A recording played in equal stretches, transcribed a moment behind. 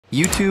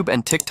YouTube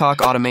and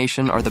TikTok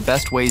automation are the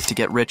best ways to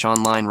get rich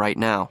online right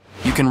now.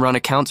 You can run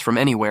accounts from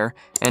anywhere,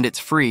 and it's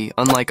free,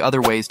 unlike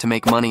other ways to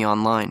make money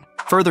online.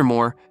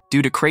 Furthermore,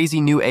 due to crazy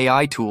new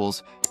AI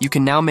tools, you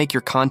can now make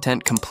your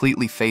content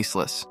completely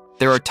faceless.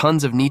 There are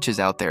tons of niches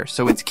out there,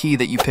 so it's key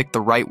that you pick the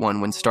right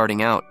one when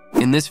starting out.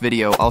 In this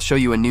video, I'll show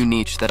you a new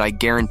niche that I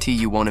guarantee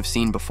you won't have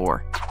seen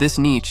before. This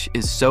niche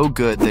is so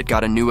good that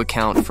got a new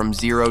account from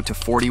 0 to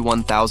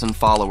 41,000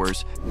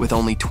 followers with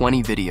only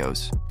 20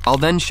 videos. I'll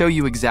then show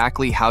you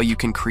exactly how you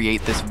can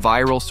create this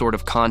viral sort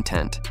of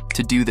content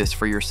to do this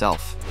for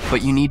yourself.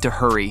 But you need to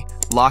hurry,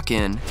 lock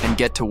in, and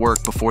get to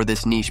work before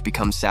this niche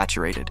becomes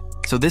saturated.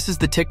 So this is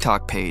the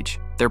TikTok page.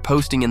 They're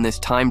posting in this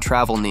time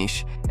travel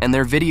niche, and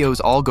their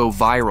videos all go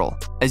viral.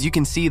 As you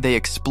can see, they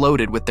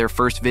exploded with their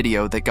first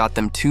video that got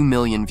them 2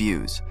 million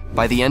views.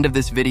 By the end of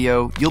this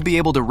video, you'll be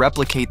able to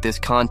replicate this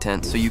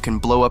content so you can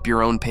blow up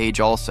your own page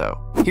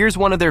also. Here's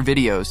one of their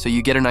videos so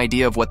you get an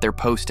idea of what they're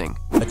posting.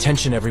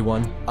 Attention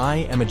everyone, I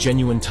am a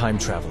genuine time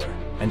traveler,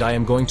 and I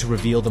am going to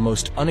reveal the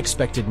most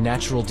unexpected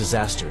natural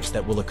disasters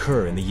that will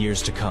occur in the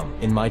years to come.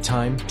 In my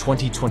time,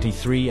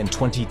 2023 and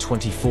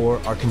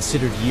 2024 are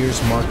considered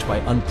years marked by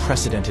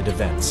unprecedented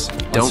events.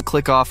 Don't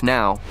click off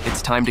now,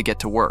 it's time to get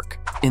to work.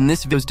 In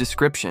this video's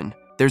description,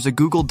 there's a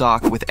Google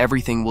Doc with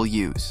everything we'll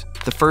use.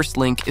 The first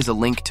link is a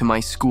link to my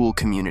Skool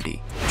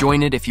community.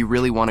 Join it if you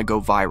really want to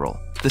go viral.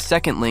 The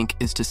second link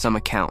is to some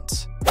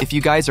accounts. If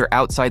you guys are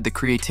outside the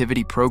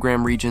creativity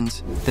program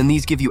regions, then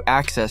these give you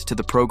access to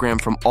the program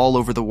from all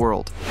over the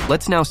world.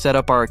 Let's now set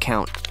up our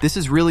account. This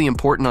is really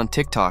important on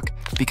TikTok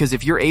because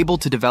if you're able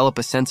to develop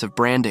a sense of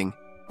branding,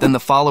 then the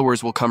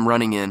followers will come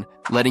running in,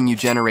 letting you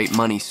generate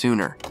money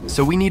sooner.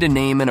 So we need a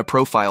name and a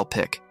profile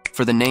pic.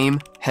 For the name,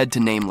 head to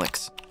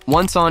Namelix.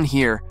 Once on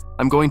here,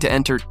 I'm going to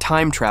enter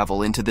time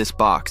travel into this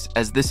box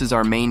as this is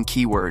our main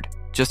keyword.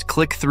 Just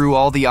click through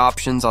all the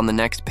options on the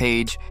next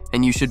page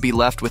and you should be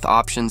left with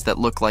options that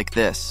look like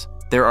this.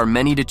 There are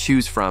many to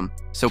choose from,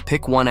 so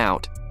pick one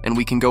out and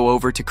we can go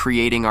over to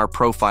creating our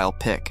profile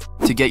pic.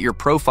 To get your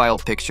profile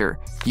picture,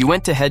 you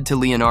want to head to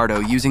Leonardo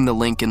using the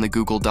link in the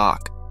Google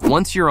Doc.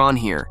 Once you're on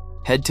here,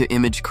 head to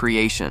image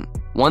creation.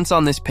 Once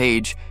on this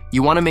page,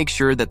 you want to make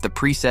sure that the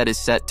preset is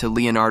set to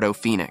Leonardo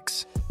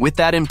Phoenix. With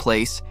that in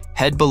place,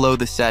 head below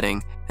the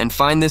setting and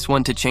find this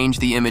one to change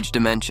the image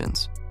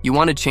dimensions. You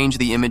want to change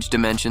the image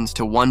dimensions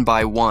to 1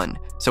 by 1,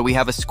 so we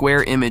have a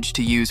square image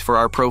to use for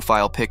our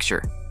profile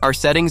picture. Our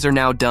settings are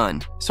now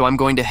done, so I'm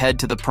going to head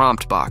to the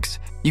prompt box.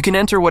 You can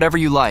enter whatever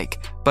you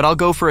like, but I'll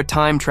go for a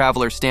time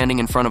traveler standing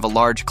in front of a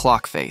large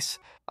clock face.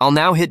 I'll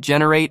now hit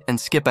generate and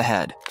skip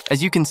ahead.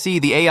 As you can see,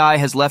 the AI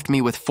has left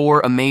me with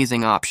 4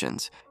 amazing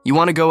options. You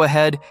want to go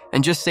ahead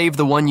and just save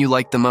the one you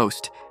like the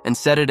most and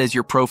set it as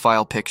your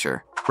profile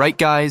picture. Right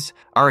guys,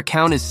 our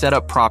account is set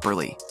up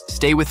properly.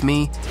 Stay with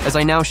me as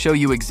I now show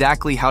you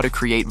exactly how to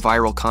create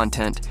viral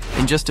content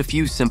in just a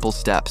few simple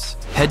steps.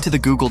 Head to the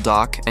Google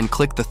Doc and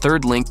click the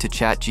third link to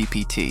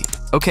ChatGPT.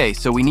 Okay,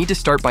 so we need to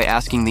start by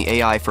asking the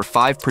AI for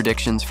 5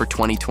 predictions for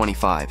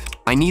 2025.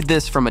 I need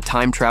this from a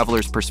time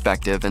traveler's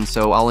perspective, and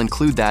so I'll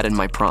include that in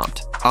my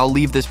prompt. I'll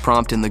leave this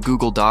prompt in the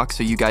Google Doc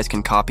so you guys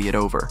can copy it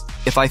over.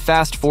 If I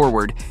fast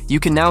forward, you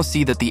can now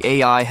see that the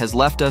AI has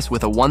left us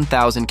with a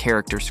 1,000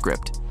 character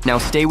script. Now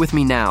stay with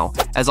me now,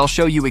 as I'll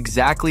show you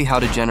exactly how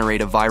to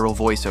generate a viral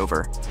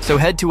voiceover. So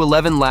head to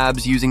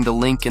ElevenLabs using the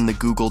link in the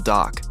Google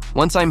Doc.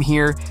 Once I'm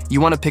here,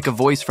 you want to pick a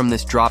voice from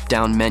this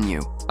drop-down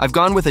menu. I've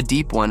gone with a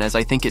deep one as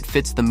I think it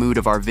fits the mood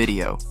of our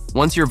video.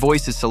 Once your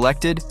voice is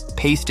selected,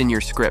 paste in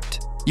your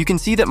script. You can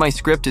see that my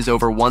script is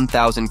over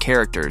 1,000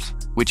 characters,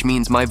 which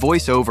means my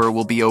voiceover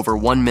will be over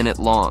 1 minute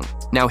long.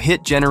 Now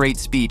hit generate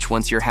speech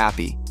once you're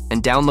happy,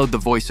 and download the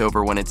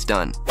voiceover when it's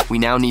done. We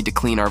now need to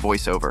clean our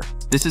voiceover.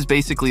 This is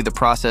basically the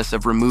process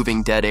of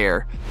removing dead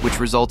air, which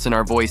results in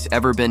our voice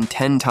ever been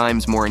 10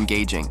 times more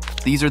engaging.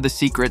 These are the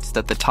secrets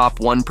that the top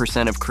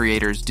 1% of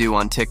creators do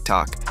on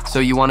TikTok, so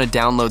you want to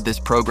download this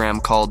program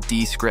called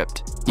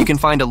Descript. You can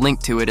find a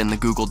link to it in the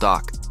Google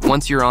Doc.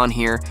 Once you're on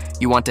here,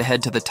 you want to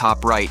head to the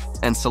top right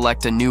and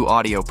select a new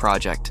audio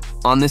project.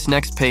 On this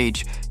next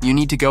page, you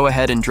need to go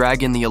ahead and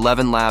drag in the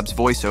ElevenLabs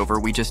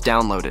Voiceover we just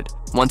downloaded.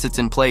 Once it's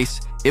in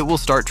place, it will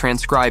start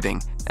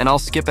transcribing, and I'll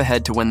skip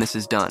ahead to when this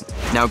is done.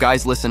 Now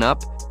guys, listen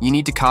up. You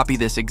need to copy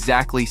this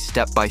exactly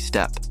step by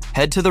step.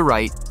 Head to the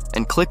right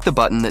and click the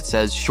button that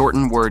says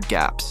Shorten Word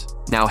Gaps.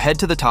 Now head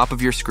to the top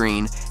of your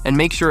screen and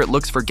make sure it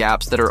looks for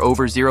gaps that are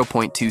over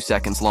 0.2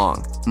 seconds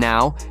long.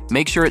 Now,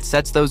 make sure it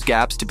sets those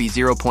gaps to be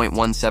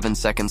 0.17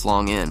 seconds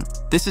long in.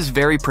 This is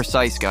very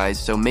precise guys,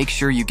 so make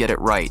sure you get it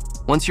right.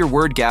 Once your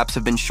word gaps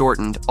have been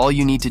shortened, all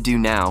you need to do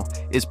now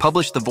is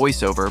publish the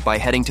voiceover by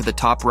heading to the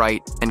top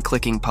right and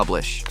clicking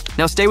publish.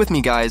 Now stay with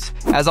me guys,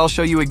 as I'll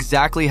show you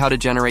exactly how to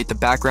generate the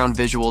background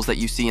visuals that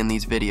you see in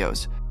these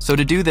videos. So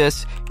to do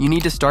this, you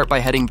need to start by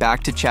heading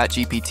back to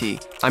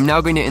ChatGPT. I'm now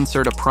going to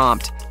insert a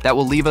prompt that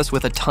will leave us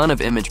with a ton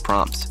of image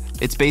prompts.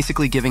 It's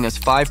basically giving us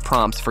 5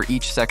 prompts for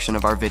each section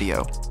of our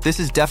video.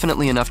 This is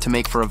definitely enough to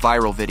make for a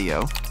viral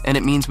video, and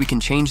it means we can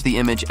change the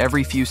image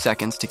every few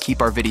seconds to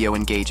keep our video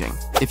engaging.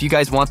 If you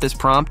guys want this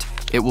prompt,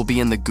 it will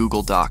be in the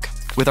Google Doc.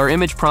 With our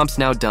image prompts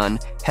now done,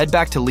 head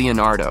back to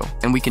Leonardo,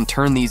 and we can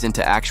turn these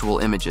into actual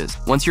images.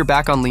 Once you're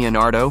back on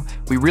Leonardo,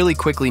 we really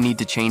quickly need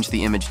to change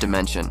the image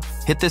dimension.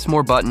 Hit this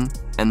More button,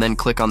 and then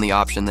click on the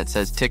option that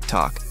says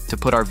TikTok to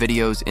put our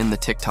videos in the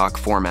TikTok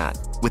format.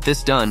 With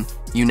this done,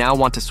 you now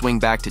want to swing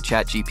back to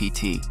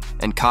ChatGPT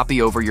and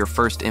copy over your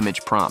first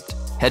image prompt.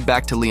 Head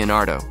back to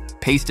Leonardo,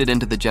 paste it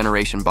into the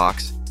generation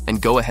box,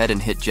 and go ahead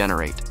and hit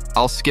generate.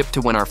 I'll skip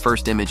to when our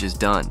first image is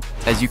done.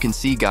 As you can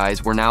see,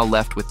 guys, we're now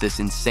left with this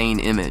insane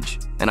image,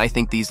 and I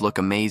think these look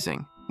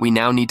amazing. We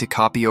now need to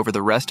copy over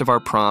the rest of our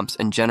prompts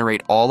and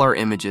generate all our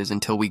images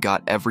until we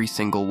got every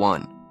single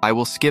one. I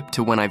will skip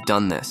to when I've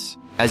done this.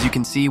 As you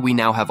can see, we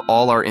now have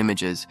all our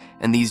images,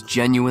 and these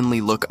genuinely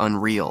look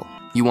unreal.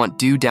 You want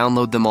to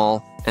download them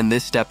all, and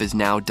this step is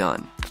now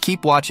done.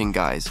 Keep watching,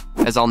 guys,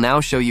 as I'll now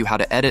show you how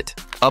to edit,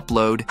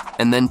 upload,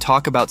 and then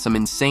talk about some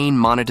insane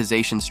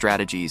monetization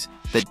strategies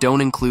that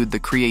don't include the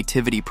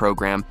creativity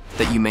program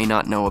that you may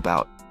not know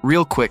about.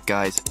 Real quick,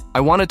 guys, I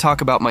want to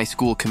talk about my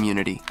Skool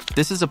community.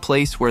 This is a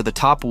place where the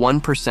top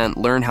 1%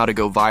 learn how to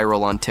go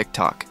viral on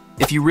TikTok.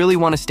 If you really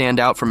want to stand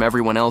out from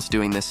everyone else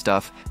doing this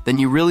stuff, then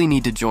you really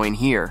need to join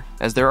here,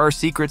 as there are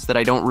secrets that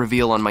I don't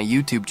reveal on my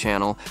YouTube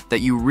channel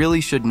that you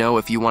really should know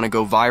if you want to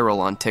go viral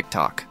on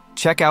TikTok.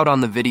 Check out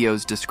on the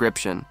video's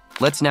description.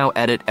 Let's now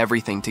edit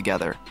everything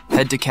together.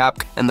 Head to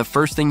Cap, and the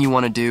first thing you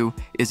want to do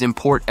is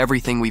import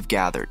everything we've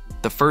gathered.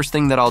 The first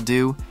thing that I'll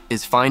do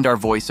is find our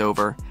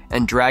voiceover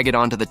and drag it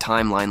onto the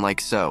timeline like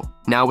so.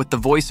 Now with the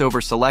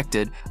voiceover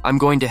selected, I'm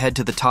going to head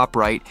to the top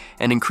right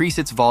and increase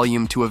its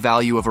volume to a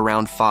value of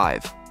around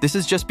 5. This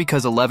is just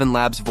because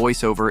ElevenLabs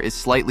Voiceover is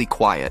slightly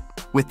quiet.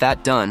 With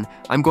that done,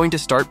 I'm going to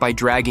start by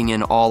dragging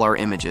in all our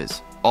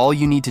images. All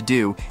you need to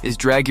do is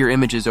drag your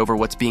images over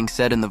what's being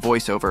said in the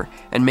voiceover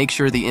and make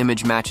sure the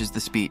image matches the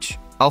speech.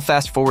 I'll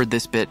fast forward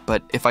this bit,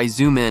 but if I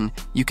zoom in,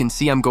 you can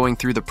see I'm going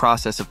through the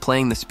process of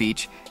playing the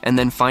speech and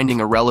then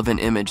finding a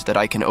relevant image that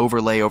I can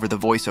overlay over the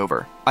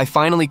voiceover. I'm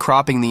finally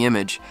cropping the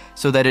image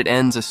so that it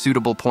ends a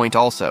suitable point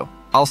also.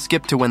 I'll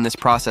skip to when this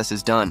process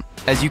is done.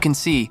 As you can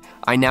see,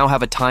 I now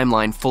have a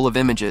timeline full of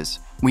images.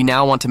 We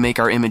now want to make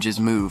our images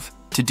move.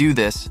 To do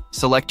this,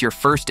 select your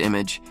first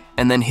image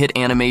and then hit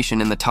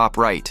animation in the top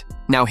right.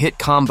 Now hit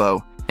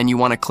combo, and you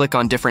want to click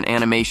on different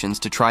animations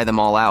to try them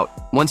all out.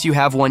 Once you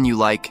have one you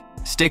like,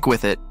 stick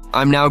with it.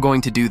 I'm now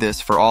going to do this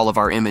for all of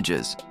our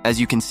images. As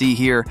you can see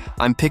here,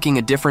 I'm picking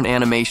a different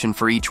animation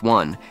for each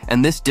one,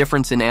 and this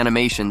difference in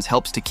animations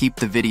helps to keep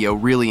the video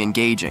really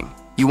engaging.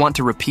 You want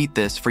to repeat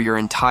this for your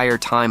entire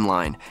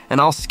timeline, and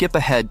I'll skip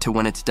ahead to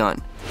when it's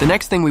done. The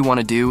next thing we want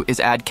to do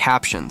is add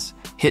captions.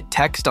 Hit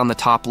text on the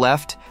top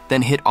left,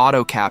 then hit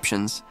auto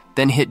captions,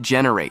 then hit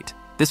generate.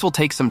 This will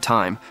take some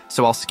time,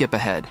 so I'll skip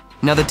ahead.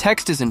 Now the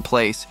text is in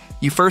place,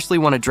 you firstly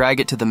want to drag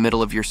it to the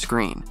middle of your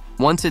screen.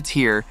 Once it's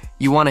here,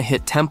 you want to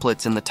hit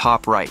templates in the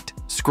top right.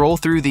 Scroll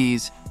through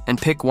these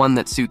and pick one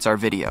that suits our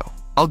video.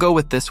 I'll go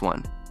with this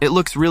one. It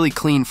looks really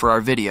clean for our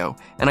video,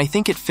 and I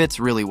think it fits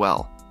really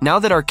well. Now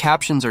that our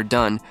captions are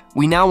done,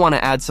 we now want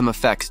to add some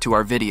effects to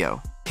our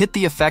video. Hit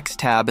the Effects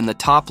tab in the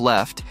top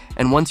left,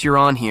 and once you're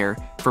on here,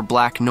 for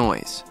black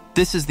noise.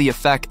 This is the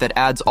effect that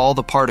adds all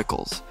the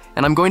particles,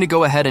 and I'm going to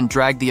go ahead and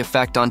drag the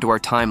effect onto our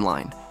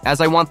timeline.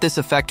 As I want this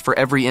effect for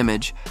every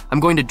image, I'm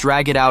going to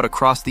drag it out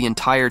across the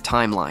entire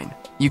timeline.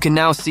 You can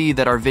now see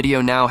that our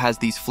video now has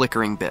these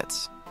flickering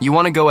bits. You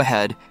want to go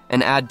ahead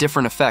and add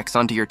different effects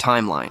onto your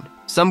timeline.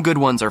 Some good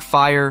ones are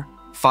fire,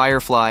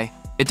 firefly.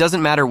 It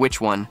doesn't matter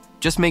which one,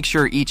 just make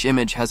sure each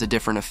image has a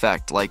different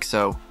effect, like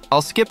so.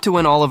 I'll skip to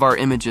when all of our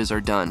images are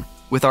done.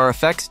 With our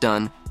effects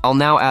done, I'll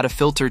now add a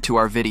filter to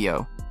our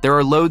video. There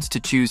are loads to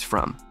choose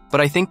from,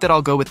 but I think that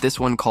I'll go with this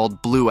one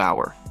called Blue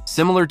Hour.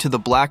 Similar to the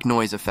black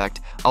noise effect,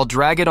 I'll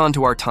drag it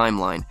onto our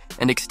timeline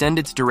and extend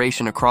its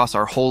duration across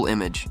our whole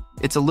image.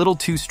 It's a little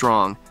too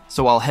strong,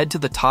 so I'll head to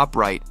the top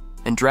right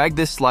and drag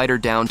this slider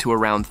down to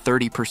around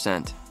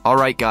 30%.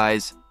 Alright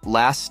guys,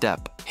 last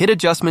step. Hit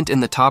adjustment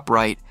in the top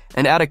right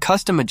and add a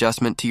custom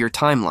adjustment to your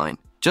timeline.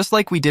 Just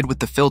like we did with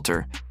the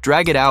filter,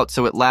 drag it out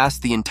so it lasts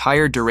the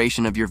entire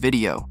duration of your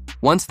video.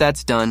 Once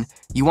that's done,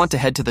 you want to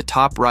head to the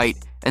top right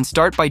and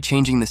start by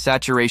changing the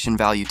saturation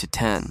value to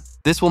 10.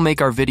 This will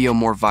make our video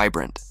more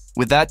vibrant.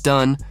 With that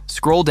done,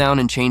 scroll down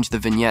and change the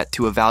vignette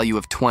to a value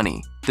of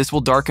 20. This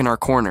will darken our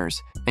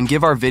corners and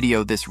give our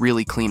video this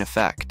really clean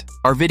effect.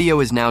 Our video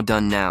is now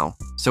done now,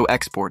 so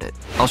export it.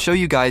 I'll show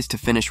you guys to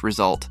finish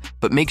result,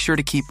 but make sure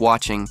to keep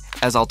watching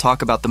as I'll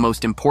talk about the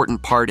most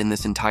important part in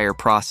this entire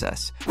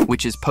process,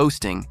 which is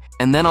posting,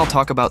 and then I'll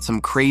talk about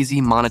some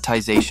crazy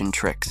monetization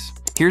tricks.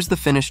 Here's the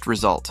finished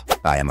result.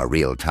 I am a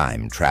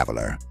real-time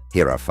traveler.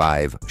 Here are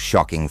 5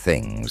 shocking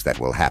things that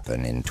will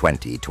happen in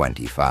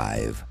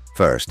 2025.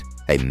 First,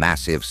 a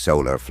massive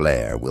solar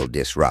flare will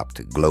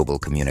disrupt global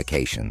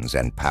communications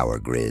and power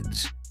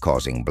grids,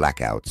 causing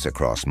blackouts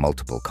across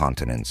multiple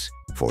continents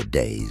for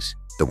days.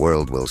 The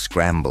world will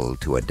scramble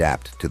to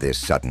adapt to this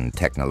sudden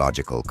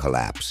technological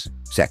collapse.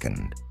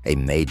 Second, a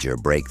major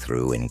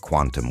breakthrough in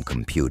quantum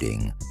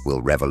computing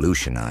will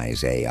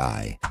revolutionize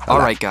AI.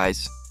 Alright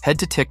guys, head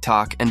to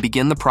TikTok and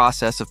begin the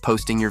process of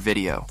posting your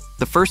video.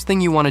 The first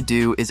thing you want to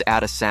do is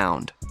add a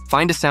sound.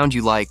 Find a sound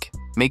you like.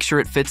 Make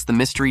sure it fits the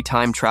mystery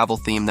time travel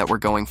theme that we're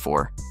going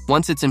for.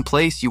 Once it's in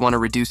place, you want to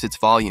reduce its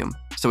volume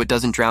so it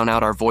doesn't drown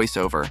out our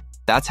voiceover.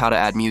 That's how to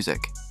add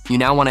music. You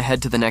now want to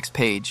head to the next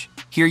page.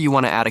 Here you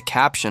want to add a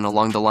caption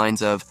along the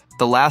lines of,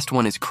 "The last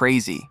one is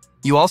crazy."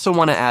 You also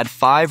want to add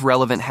 5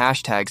 relevant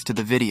hashtags to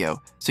the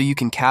video so you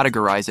can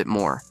categorize it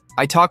more.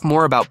 I talk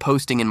more about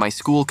posting in my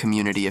Skool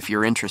community if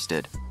you're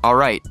interested.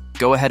 Alright,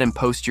 go ahead and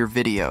post your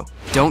video.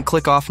 Don't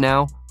click off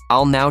now.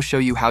 I'll now show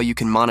you how you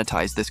can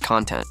monetize this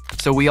content.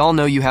 So we all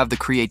know you have the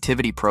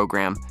creativity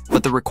program,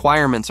 but the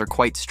requirements are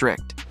quite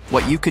strict.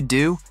 What you could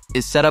do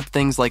is set up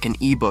things like an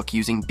ebook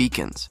using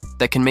beacons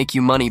that can make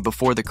you money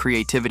before the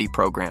creativity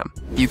program.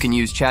 You can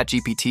use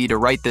ChatGPT to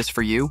write this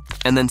for you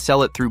and then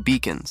sell it through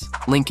beacons.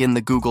 Link in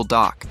the Google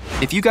Doc.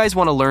 If you guys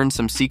want to learn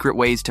some secret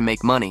ways to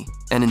make money,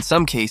 and in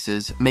some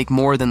cases, make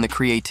more than the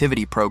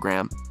creativity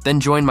program, then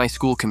join my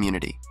Skool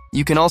community.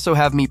 You can also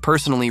have me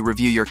personally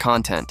review your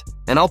content,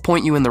 and I'll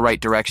point you in the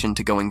right direction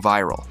to going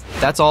viral.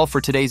 That's all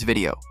for today's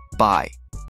video. Bye.